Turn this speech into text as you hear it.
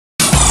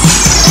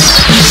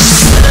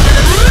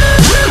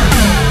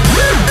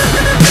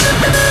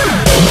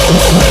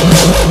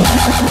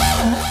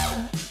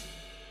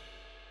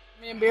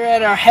Me and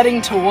BrettO are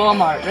heading to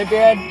Walmart, right,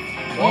 BrettO?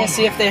 We're gonna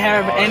see if they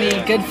have any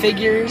good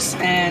figures,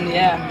 and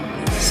yeah,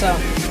 so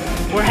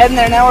we're heading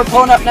there now. We're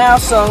pulling up now,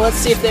 so let's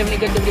see if they have any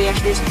good WWE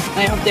extras. And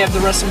I hope they have the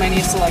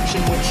Wrestlemania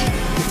selection, which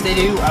if they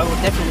do, I will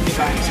definitely be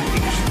buying some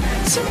figures.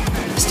 So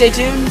stay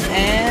tuned,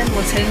 and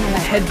let's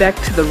head back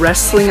to the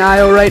wrestling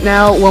aisle right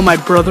now while my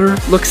brother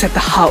looks at the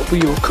Hot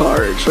Wheel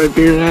cars, right,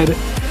 BrettO?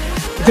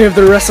 They have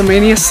the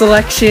Wrestlemania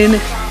selection.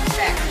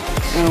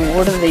 And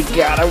what do they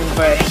got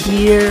over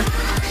here?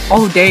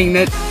 Oh dang,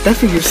 that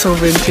figure's so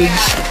vintage.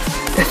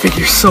 That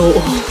figure's so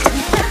old.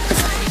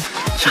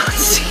 John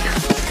Cena.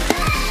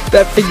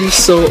 That figure's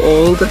so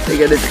old. They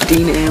got a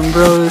Dean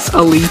Ambrose,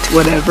 Elite,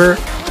 whatever.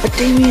 A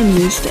Damien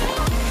Mizdow.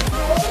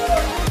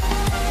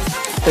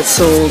 That's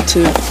so old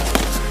too.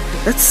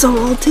 That's so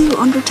old too,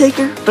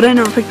 Undertaker. But I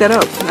never picked that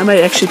up. I might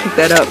actually pick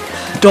that up.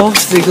 Dolph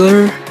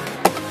Ziggler.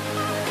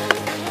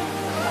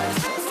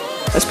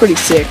 That's pretty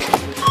sick.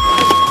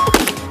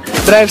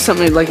 But I have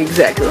something like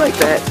exactly like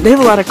that. They have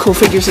a lot of cool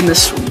figures in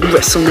this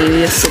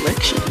WrestleMania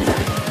selection.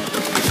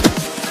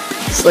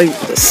 It's like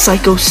the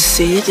Psycho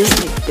Sid. It's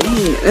like,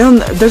 dang.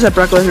 And there's that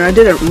Brock Lesnar. I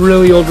did a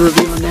really old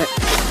review on that.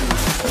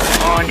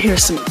 Oh, and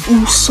here's some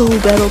Uso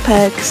battle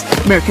packs.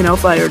 American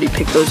Alpha, I already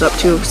picked those up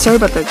too. Sorry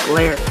about the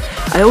glare.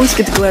 I always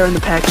get the glare on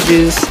the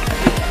packages.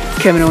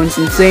 Kevin Owens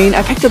and Zayn.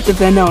 I picked up the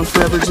Then Now and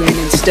Forever Zayn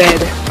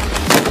instead.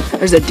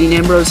 There's that Dean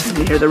Ambrose.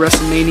 And here the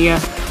WrestleMania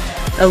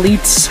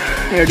Elites.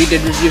 I already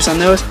did reviews on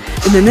those.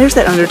 And then there's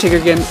that Undertaker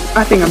again.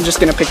 I think I'm just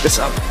gonna pick this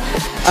up.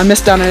 I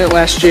missed out on it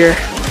last year.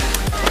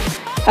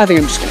 I think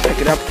I'm just gonna pick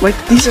it up. Like,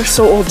 these are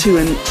so old too,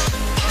 in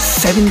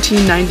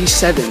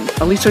 1797.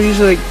 Elites are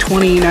usually like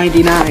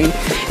 $20.99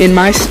 in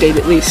my state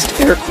at least.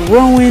 Eric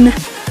Rowan,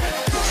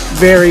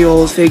 very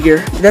old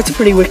figure. That's a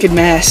pretty wicked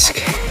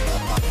mask.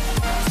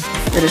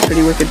 That is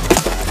pretty wicked.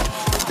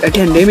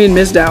 Again, Damien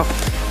Mizdow.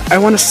 I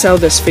want to sell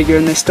this figure,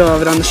 and they still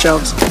have it on the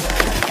shelves.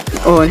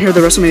 Oh, and here are the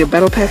WrestleMania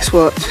battle packs.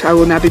 Well, I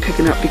will not be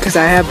picking up because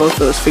I have both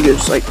those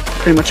figures, like,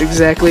 pretty much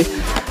exactly.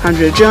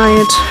 Andre the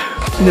Giant,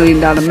 $1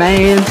 Million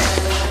Man,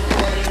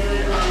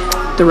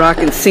 The Rock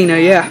and Cena,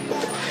 yeah.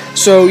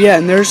 So, yeah,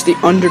 and there's the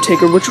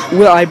Undertaker, which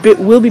I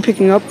will be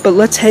picking up, but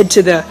let's head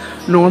to the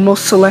normal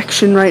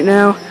selection right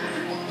now.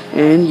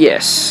 And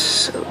yes,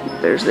 so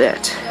there's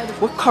that.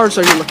 What cards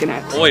are you looking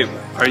at? Wait,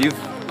 are you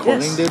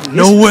recording, yes. dude?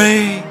 No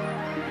way!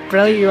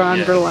 Bradley, you're on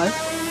BrettO Live.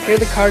 Here are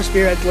the cards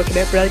BrettO's looking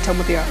at. Bradley, tell them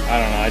what they are. I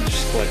don't know, I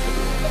just collect the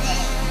real ones.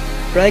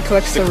 Bradley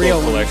collects the real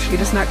ones. He collection.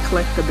 does not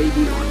collect the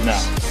baby ones. No.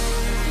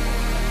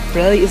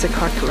 Bradley is a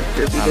card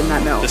collector, if you did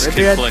not know. This right,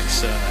 kid Brad?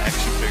 collects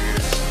action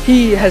figures.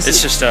 He has...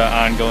 It's just an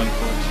ongoing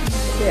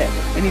collection. Yeah,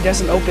 and he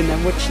doesn't open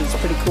them, which is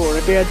pretty cool,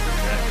 right, Brad?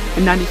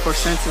 And 94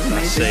 cents is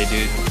amazing. I say,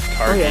 dude,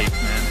 card geek,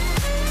 man.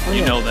 Oh,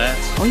 you know that.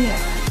 Oh, yeah.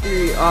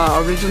 The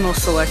original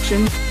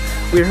selection.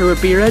 We're here with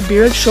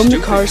BrettO. Show them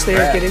the cars they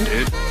are getting.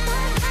 Dude.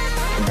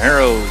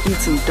 Camaro. Need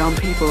some dumb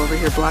people over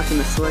here blocking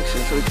the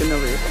selection so we can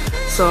over here.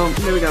 So,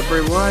 here we got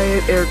Bray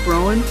Wyatt, Eric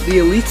Rowan, the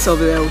Elites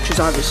over there, which is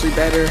obviously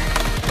better.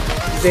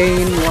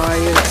 Zayn,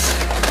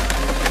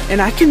 Wyatt.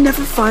 And I can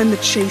never find the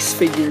Chase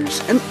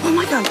figures. And, oh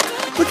my god,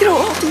 look at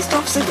all these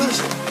Dolph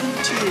Zigglers.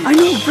 I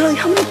know, really,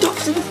 how many Dolph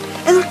Zigglers?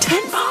 And they're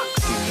 $10.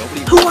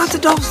 Who wants a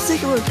Dolph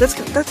Ziggler? That's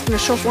gonna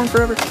show for him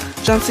forever.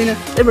 John Cena,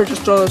 they better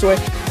just throw those away.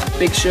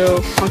 Big Show,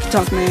 Honky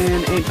Tonk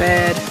Man, Ain't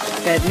Bad,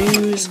 Bad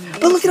News.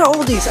 But look at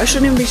all these. I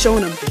shouldn't even be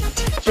showing them.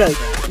 Really,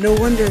 no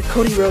wonder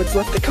Cody Rhodes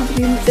left the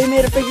company and they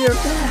made a figure of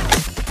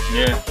that.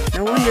 Yeah.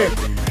 No wonder.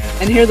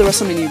 And here are the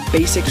WrestleMania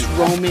basics.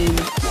 Roman,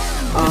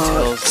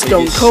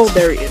 Stone Cold,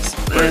 there he is.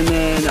 And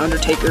then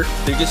Undertaker.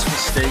 Biggest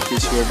mistake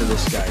is whoever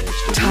this guy is.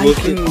 Just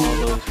Tycoon. look at all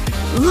those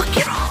people. Look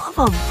at all of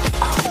them.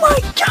 Oh my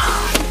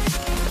god.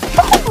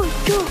 Oh my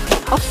god.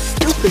 How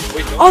stupid.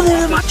 Oh,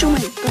 they're the Macho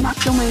Man. The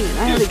Macho Man.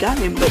 I already got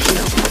him, but you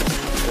know.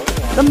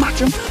 The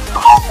Macho Man.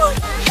 Oh my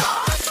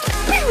god.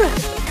 BrettO.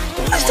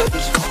 What is that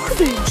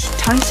garbage?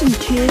 Tyson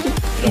Kidd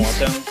is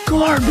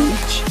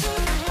garbage.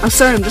 I'm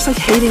sorry, I'm just like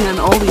hating on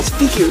all these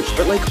figures,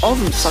 but like all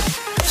of them suck.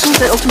 So is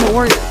that Ultimate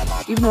Warrior.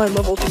 Even though I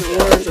love Ultimate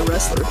Warrior as a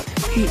wrestler,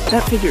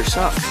 that figure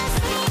sucks.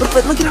 But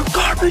look at how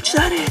garbage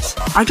that is.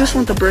 I just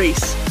want the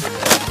brace,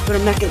 but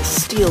I'm not gonna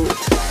steal it.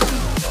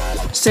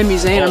 Sami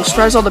Zayn, I'm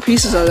surprised all the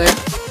pieces are there.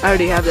 I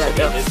already have that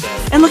though.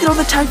 And look at all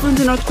the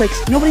Typhoons and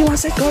Earthquakes. Nobody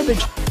wants that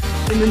garbage.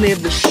 And then they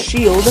have the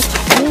Shield.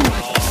 Oh my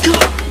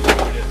god.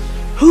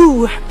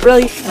 Who,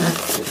 really?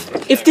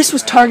 If this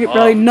was Target,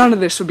 Bradley, none of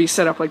this would be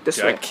set up like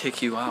this way. I'd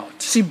kick you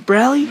out. See,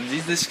 Bradley?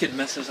 This kid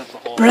messes up the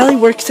whole... Bradley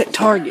works at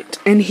Target,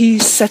 and he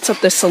sets up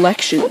the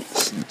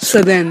selections,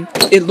 so then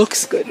it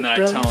looks good. And I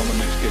tell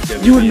him it looks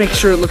good. You would make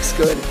sure it looks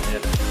good. Yeah.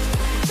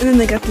 And then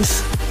they got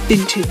this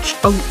vintage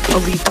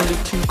Elite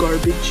 32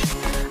 garbage.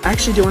 I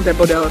actually do want that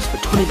Bodellis for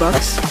 $20.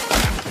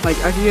 Like,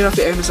 I can get it off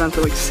the Amazon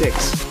for like $6.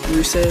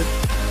 Rusev,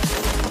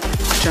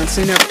 John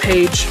Cena,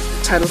 Paige.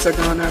 Titles are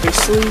gone,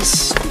 obviously.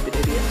 Stupid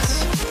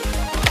idiots.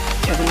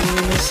 Kevin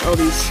Owens, all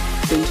these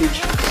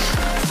vintage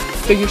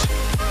figures.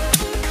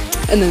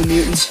 And then the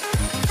Mutants.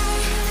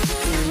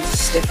 And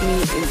Stephanie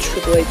and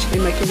Triple H,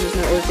 and my camera's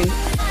not working.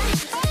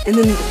 And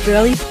then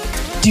really,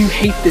 do you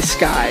hate this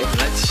guy?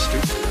 That's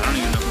stupid. I don't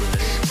even know who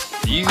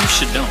that is. You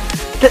should know.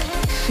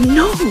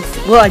 No.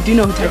 Well, I do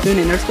know who Typhoon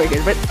and Earthquake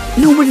is, but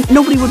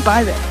nobody would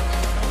buy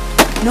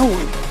that. No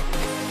one.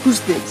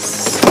 Who's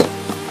this?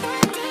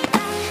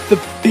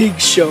 The Big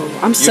Show.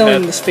 I'm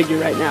selling this figure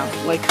right now.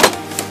 Like,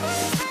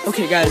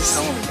 okay, guys.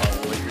 Tell them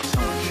about what you're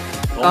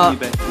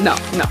selling. No,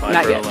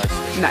 not yet.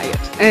 Not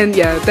yet. And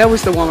yeah, that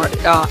was the Walmart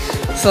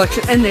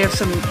selection. And they have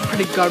some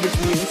pretty garbage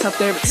mutants up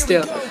there, but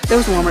still, that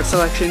was the Walmart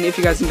selection. If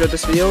you guys enjoyed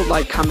this video,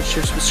 like, comment,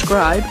 share,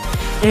 subscribe.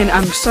 And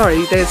I'm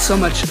sorry, there's so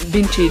much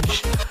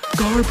vintage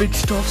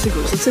garbage Dolph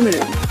Ziggler's. Let's admit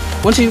it.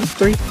 1, 2,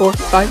 3, 4,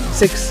 5,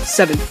 6,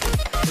 7.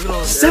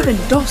 7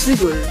 Dolph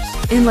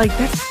Ziggler's. And like,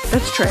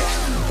 that's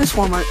trash. This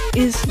Walmart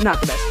is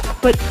not the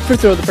best. But for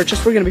Thrill of the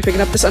Purchase, we're going to be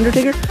picking up this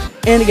Undertaker.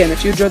 And again,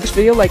 if you enjoyed this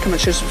video, like,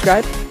 comment, share,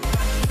 subscribe.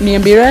 Me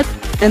and B-Rad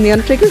and The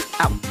Undertaker,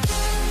 out.